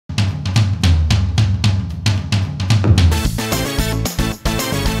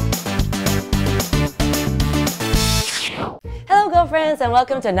friends, and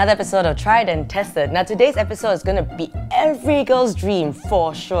welcome to another episode of Tried and Tested. Now today's episode is going to be every girl's dream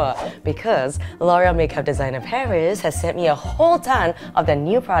for sure, because L'Oreal makeup designer Paris has sent me a whole ton of their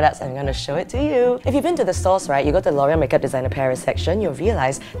new products and I'm going to show it to you. If you've been to the stores, right, you go to the L'Oreal makeup designer Paris section, you'll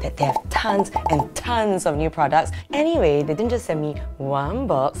realize that they have tons and tons of new products. Anyway, they didn't just send me one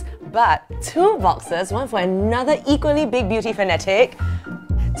box, but two boxes, one for another equally big beauty fanatic.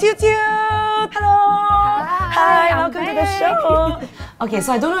 QiuQiu! Hello! Hi, welcome to the show! Okay,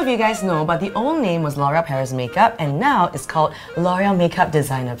 so I don't know if you guys know, but the old name was L'Oreal Paris Makeup, and now it's called L'Oreal Makeup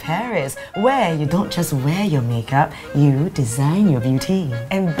Designer Paris, where you don't just wear your makeup, you design your beauty.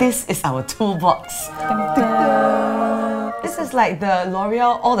 And this is our toolbox. This is like the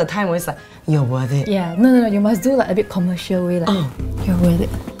L'Oreal all the time, where it's like, you're worth it. Yeah, no, you must do like a bit commercial way, like, you're worth it.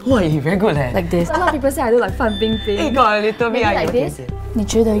 Wow, you're very good eh? Like this. A lot of people say I do like 范冰冰. It got a little bit like this. 你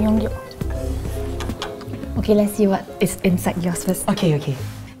觉得拥有? Okay, let's see what is inside yours first. Okay.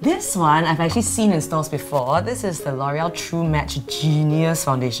 This one I've actually seen in stores before. This is the L'Oreal True Match Genius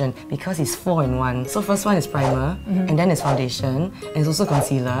Foundation because it's 4-in-1. So first one is primer, and then it's foundation, and it's also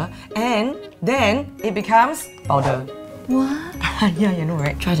concealer, and then it becomes powder. What? Yeah, you know,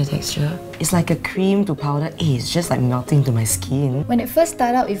 right? Try the texture. It's like a cream to powder. It's just like melting to my skin. When it first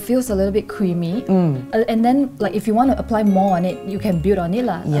started out, it feels a little bit creamy. And then, like, if you want to apply more on it, you can build on it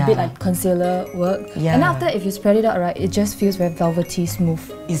lah. Yeah. A bit like concealer work. Yeah. And after, if you spread it out, right, it just feels very velvety, smooth.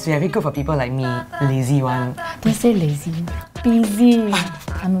 It's very good for people like me, lazy one. Don't say lazy. Busy.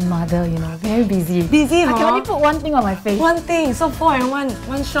 I'm a mother, you know, very busy. Busy, huh? I can only put one thing on my face. One thing, so 4-in-1,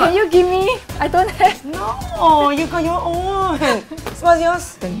 one shot. Can you give me? I don't have. No, you got your own. So what's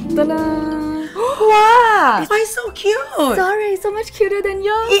yours? Ta-da! Wow! Why so cute? Sorry, so much cuter than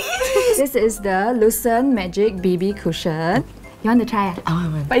yours. It is. This is the Lucent Magique BB cushion. You want to try it? I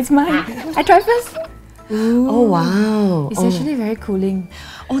want. But it's mine. I try first. Ooh. Oh wow! It's actually very cooling.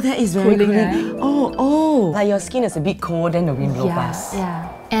 Oh, that is very Cooling, cooling. right? Oh! Like your skin is a bit cold, then the wind blows past. Yeah.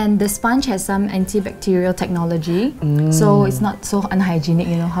 And the sponge has some antibacterial technology, so it's not so unhygienic.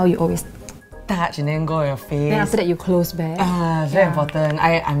 You know how you always touch and then go on your face. then after that you close back. Very important.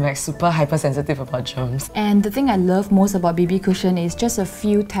 I'm like super hypersensitive about germs. And the thing I love most about BB cushion is just a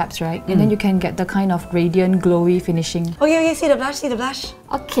few taps, right? And then you can get the kind of radiant, glowy finishing. Okay, see the blush,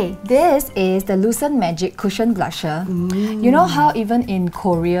 Okay, this is the Lucent Magic Cushion Blusher. You know how even in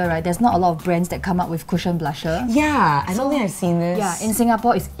Korea, right, there's not a lot of brands that come up with cushion blusher? Yeah, I don't think I've seen this. Yeah, in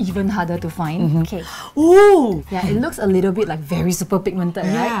Singapore, it's even harder to find. Okay. Ooh! Yeah, it looks a little bit like very super pigmented,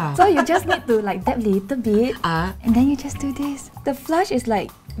 right? Yeah. So you just need to like dab a little bit, and then you just do this. The flush is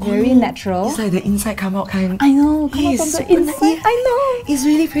like very natural. It's like the inside come out kind. I know, come out from the super inside. nice. I know. It's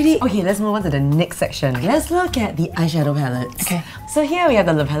really pretty. Okay, let's move on to the next section. Let's look at the eyeshadow palettes. Okay. So here we have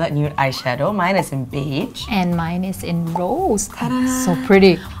the Le Palette Nude eyeshadow. Mine is in beige. And mine is in rose. So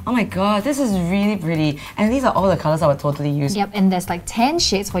pretty. Oh my god, this is really pretty. And these are all the colors I would totally use. Yep, and there's like 10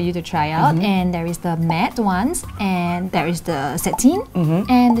 shades for you to try out. And there is the matte ones, and there is the sateen,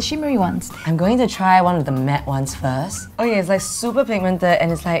 and the shimmery ones. I'm going to try one of the matte ones first. Okay, it's like super pigmented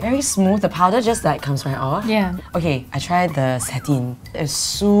and it's like very smooth. The powder just like comes right off. Yeah. Okay, I tried the sateen. It's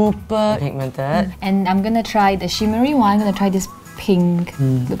super pigmented. And I'm gonna try the shimmery one. I'm gonna try this pink.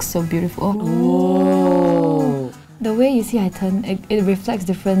 Looks so beautiful. Oh. The way you see I turn, it reflects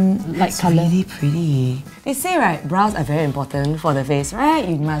different light colors. It's really pretty. They say, right, brows are very important for the face, right?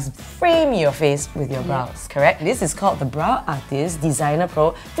 You must frame your face with your brows, correct? This is called the Brow Artist Designer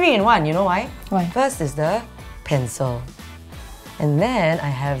Pro 3-in-1. You know why? Why? First is the pencil. And then I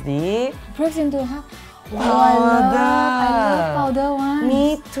have the Breaks into half. powder. I love powder one.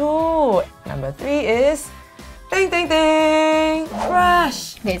 Me too. Number 3 is ding ding ding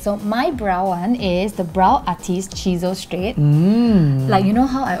brush. Okay, so my brow one is the Brow Artist Chisel Straight. Like, you know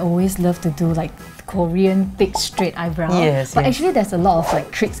how I always love to do like Korean thick straight eyebrow? Yes, But yes. actually there's a lot of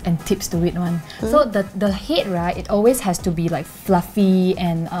like tricks and tips to it one. So the head, right, it always has to be like fluffy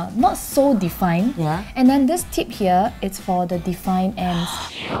and not so defined. Yeah. And then this tip here, it's for the defined ends.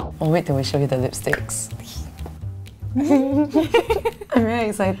 Oh, wait till we show you the lipsticks. I'm very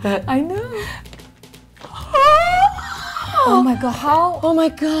excited. I know. Oh my god, how? Oh my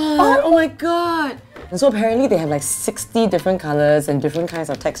god! Oh my god! And so apparently they have like 60 different colors and different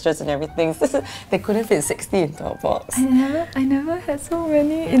kinds of textures and everything. They couldn't fit 60 into a box. I never had so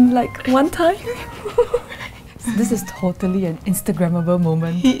many in like one time. This is totally an Instagrammable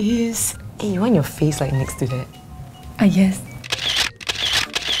moment. It is. Hey, you want your face like next to that? Yes.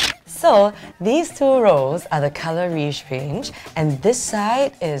 So these two rows are the color Riche range, and this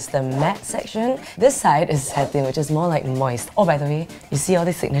side is the matte section. This side is satin, which is more like moist. Oh, by the way, you see all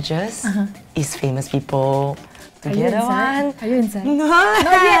these signatures? It's famous people, Are you inside? Are you inside? No. Not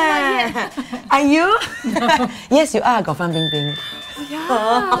yet. Are you? Yes, you are. Got fun bing bing.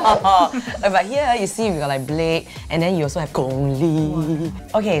 Yeah. But here you see we got like Blake, and then you also have Gong Li.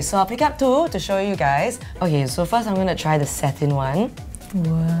 Wow. Okay, so I'll pick up two to show you guys. Okay, so first I'm gonna try the satin one.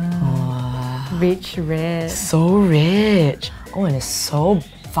 Wow. Rich red. So rich. Oh, and it's so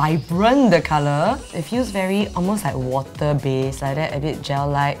vibrant, the color. It feels very almost like water-based, like that, a bit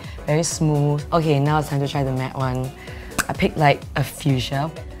gel-like, very smooth. Okay, now it's time to try the matte one. I picked like a fuchsia.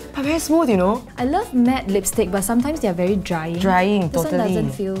 But very smooth, you know? I love matte lipstick, but sometimes they're very drying. Drying, this totally. This one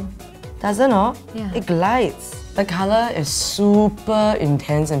doesn't feel... Doesn't, oh? Yeah. It glides. The color is super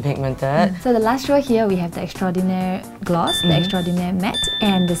intense and pigmented. So the last row here, we have the Extraordinaire Gloss, the Extraordinaire Matte,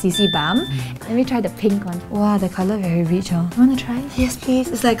 and the CC Balm. Let me try the pink one. Wow, the color very rich, huh? You wanna try? Yes, please.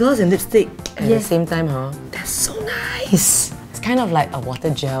 It's like gloss and lipstick at the same time, huh? That's so nice. It's kind of like a water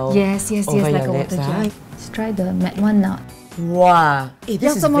gel. Yes, over like your a lips, water gel. Let's try the matte one now. Wow. Hey,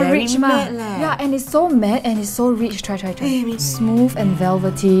 this is very rich, matte. Yeah, and it's so matte and it's so rich. Try. Smooth and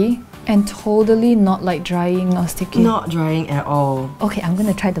velvety. And totally not like drying or sticky. Not drying at all. Okay, I'm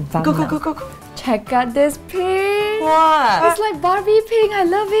gonna try the balm now. Go. Check out this pink. What? It's like Barbie pink. I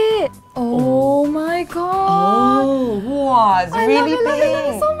love it. Oh my god. Oh, wow. It's really pink. I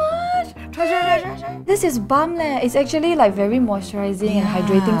love it so much. Try. This is balm leh. It's actually like very moisturizing and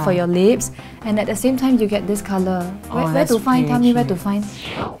hydrating for your lips. And at the same time, you get this color. Where to find? Tell me where to find.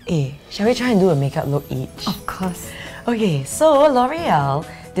 Hey, shall we try and do a makeup look each? Of course. Okay, so L'Oreal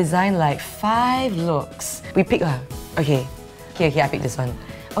designed like 5 looks. We picked Okay, I picked this one.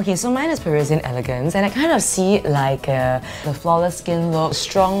 Okay, so mine is Parisian Elegance, and I kind of see it like the flawless skin look,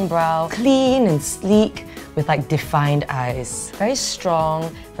 strong brow, clean and sleek with like defined eyes. Very strong,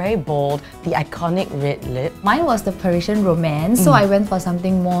 very bold, the iconic red lip. Mine was the Parisian Romance, so I went for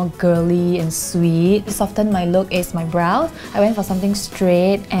something more girly and sweet. To soften my look is my brows. I went for something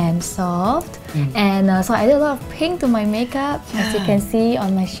straight and soft. And so I did a lot of pink to my makeup, as you can see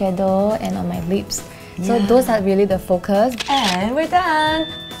on my shadow and on my lips. So those are really the focus. And we're done!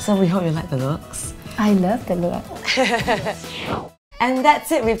 So we hope you like the looks. I love the look. And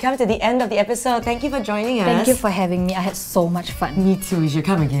that's it, we've come to the end of the episode. Thank you for joining us. Thank you for having me, I had so much fun. Me too, you should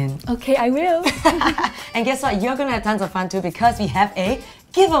come again. Okay, I will. And guess what, you're gonna have tons of fun too because we have a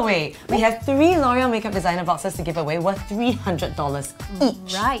giveaway. We have 3 L'Oreal Makeup Designer boxes to give away worth $300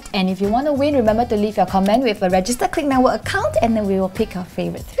 each. Right, and if you want to win, remember to leave your comment with a registered Clicknetwork account and then we will pick our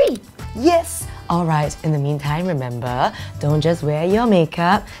favorite 3. Yes! Alright, in the meantime, remember, don't just wear your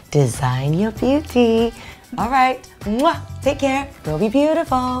makeup, design your beauty. Alright, take care, go be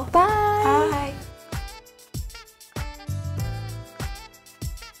beautiful. Bye!